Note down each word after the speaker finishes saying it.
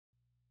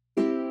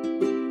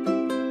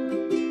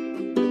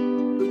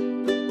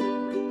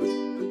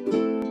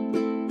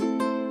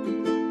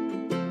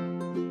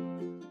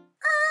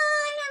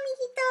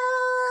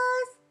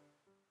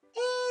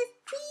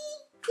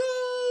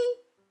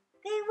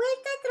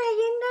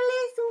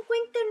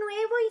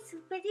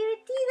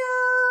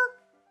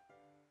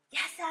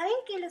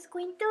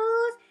cuentos,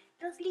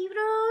 los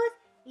libros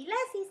y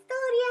las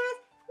historias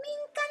me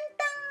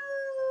encantan.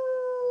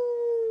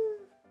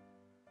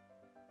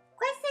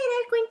 ¿Cuál será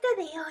el cuento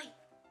de hoy?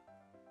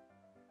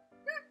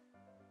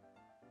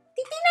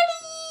 ¡Titi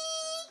Noly!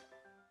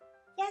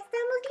 Ya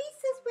estamos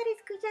listos para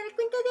escuchar el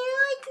cuento de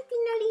hoy, Titi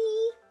Noly.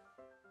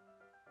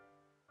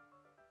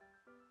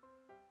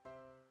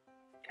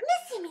 ¿Dónde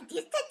se metió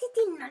esta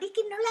Titi Noly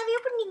que no la veo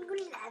por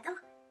ningún lado?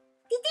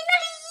 ¡Titi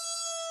Noly!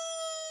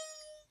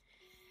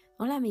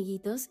 Hola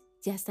amiguitos,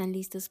 ¿ya están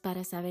listos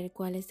para saber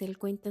cuál es el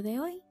cuento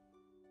de hoy?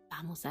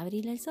 Vamos a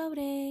abrir el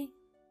sobre.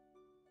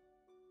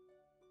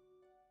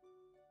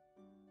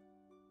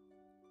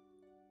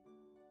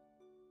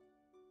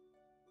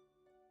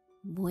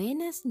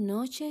 Buenas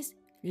Noches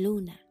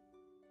Luna,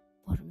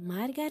 por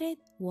Margaret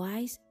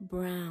Wise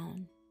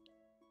Brown.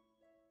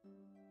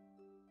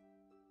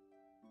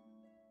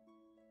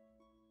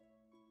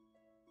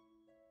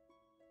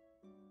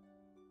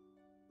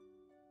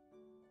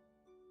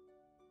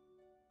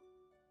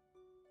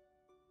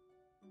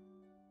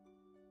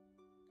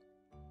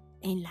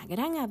 En la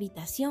gran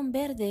habitación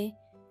verde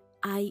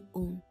hay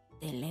un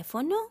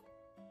teléfono,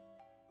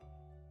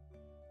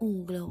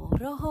 un globo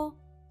rojo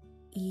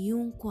y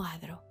un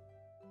cuadro.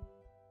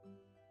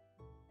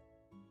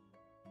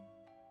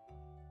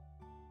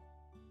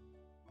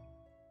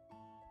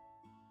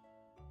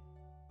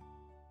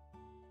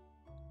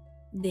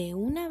 De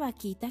una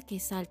vaquita que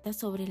salta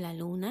sobre la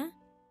luna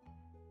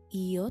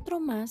y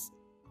otro más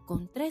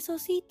con 3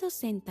 ositos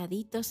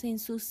sentaditos en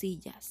sus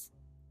sillas.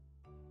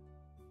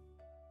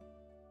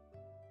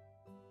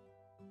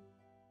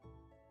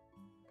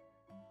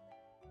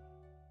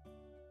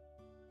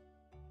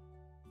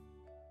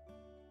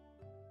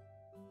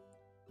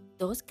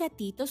 Dos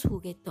gatitos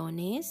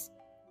juguetones,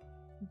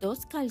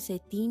 2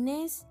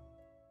 calcetines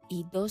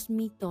y 2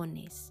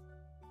 mitones,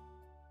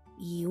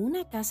 y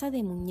una casa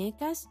de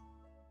muñecas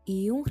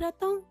y un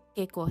ratón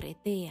que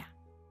corretea.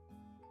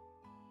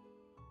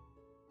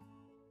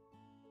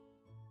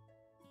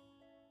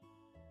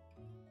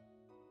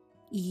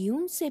 Y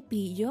un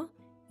cepillo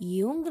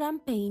y un gran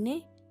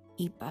peine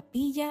y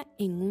papilla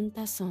en un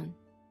tazón,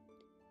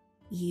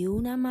 y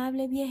una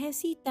amable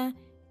viejecita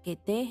que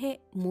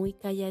teje muy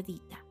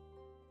calladita.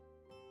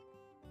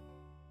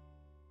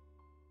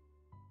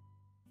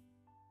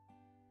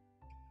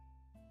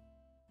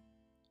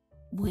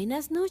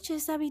 Buenas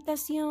noches,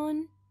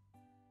 habitación.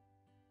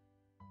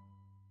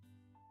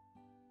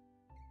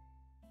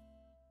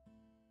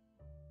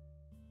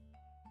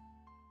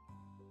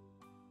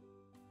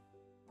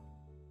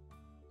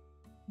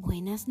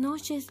 Buenas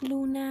noches,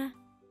 luna.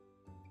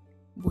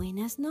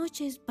 Buenas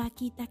noches,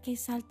 vaquita que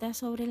salta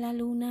sobre la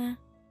luna.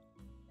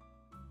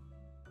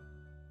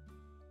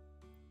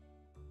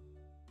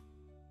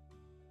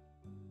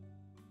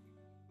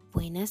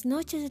 Buenas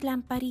noches,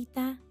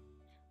 lamparita.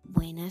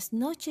 Buenas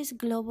noches,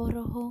 globo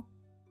rojo.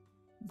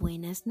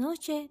 Buenas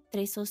noches,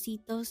 3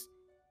 ositos.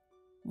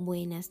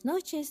 Buenas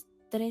noches,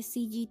 3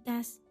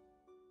 sillitas.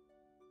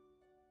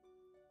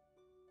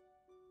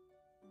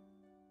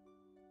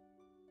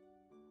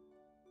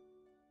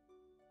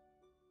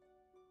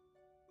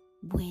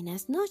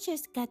 Buenas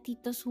noches,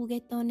 gatitos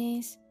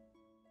juguetones.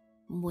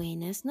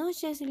 Buenas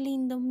noches,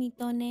 lindos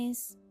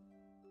mitones.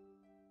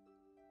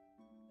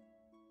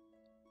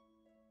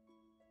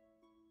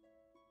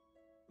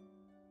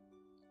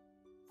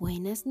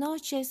 Buenas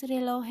noches,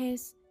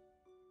 relojes.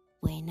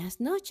 Buenas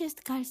noches,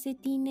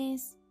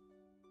 calcetines.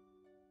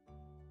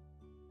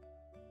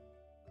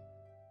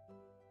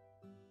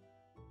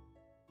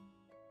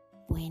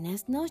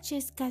 Buenas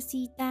noches,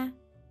 casita.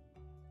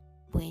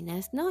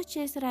 Buenas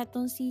noches,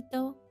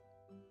 ratoncito.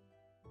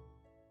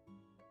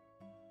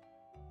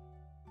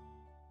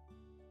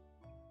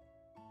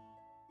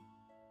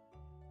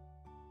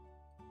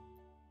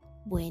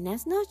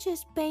 Buenas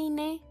noches,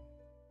 peine.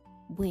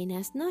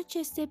 Buenas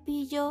noches,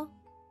 cepillo.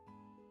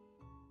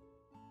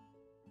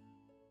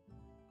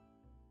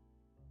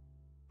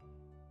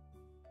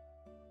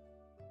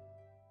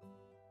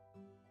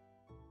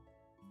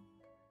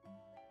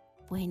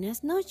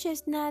 Buenas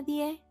noches,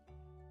 nadie.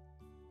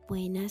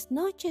 Buenas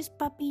noches,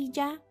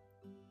 papilla.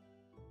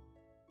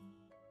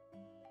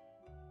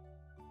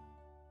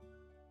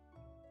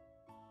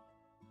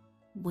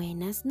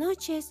 Buenas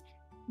noches,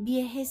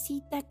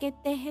 viejecita que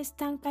tejes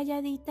tan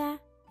calladita.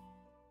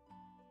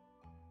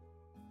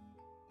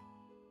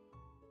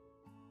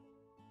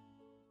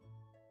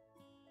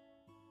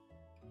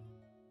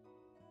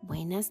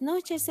 Buenas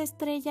noches,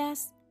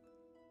 estrellas.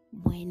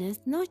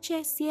 Buenas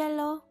noches,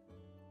 cielo.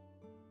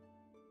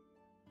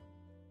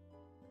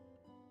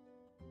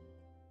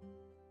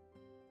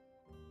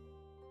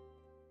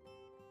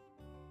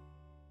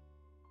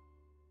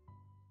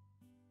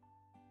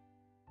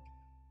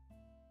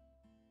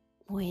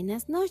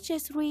 Buenas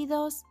noches,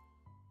 ruidos.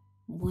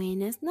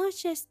 Buenas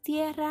noches,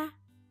 tierra.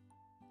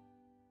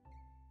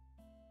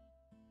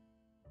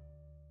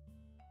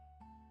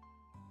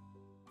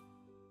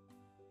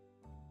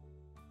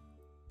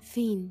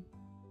 Fin.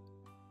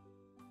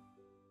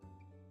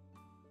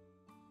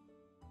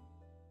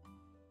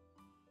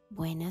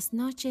 Buenas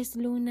noches,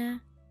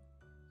 luna.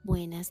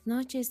 Buenas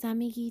noches,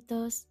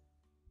 amiguitos.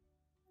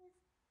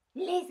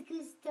 ¿Les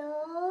gustó?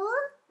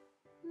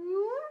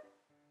 ¿Mm?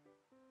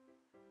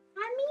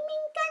 ¡A mí me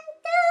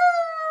encantó!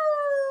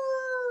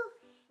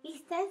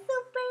 ¡Está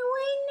súper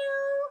bueno!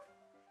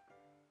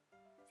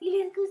 Si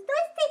les gustó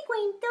este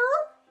cuento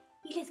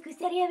y les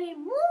gustaría ver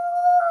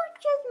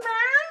muchos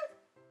más,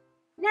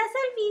 no se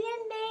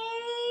olviden de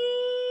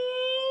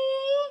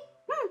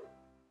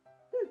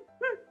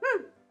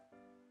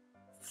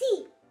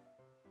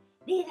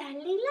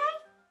darle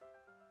like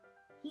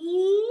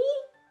y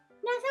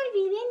no se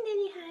olviden de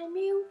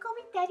dejarme un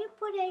comentario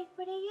por ahí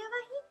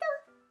abajito.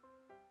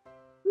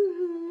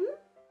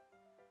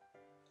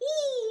 Y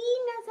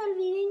no se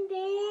olviden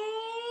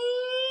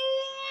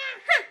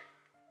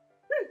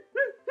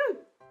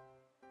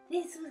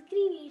de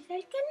suscribirse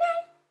al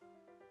canal.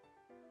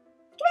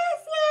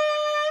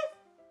 ¡Gracias!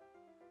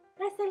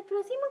 Hasta el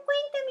próximo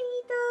cuento,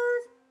 amiguitos.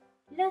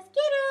 ¡Los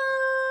quiero!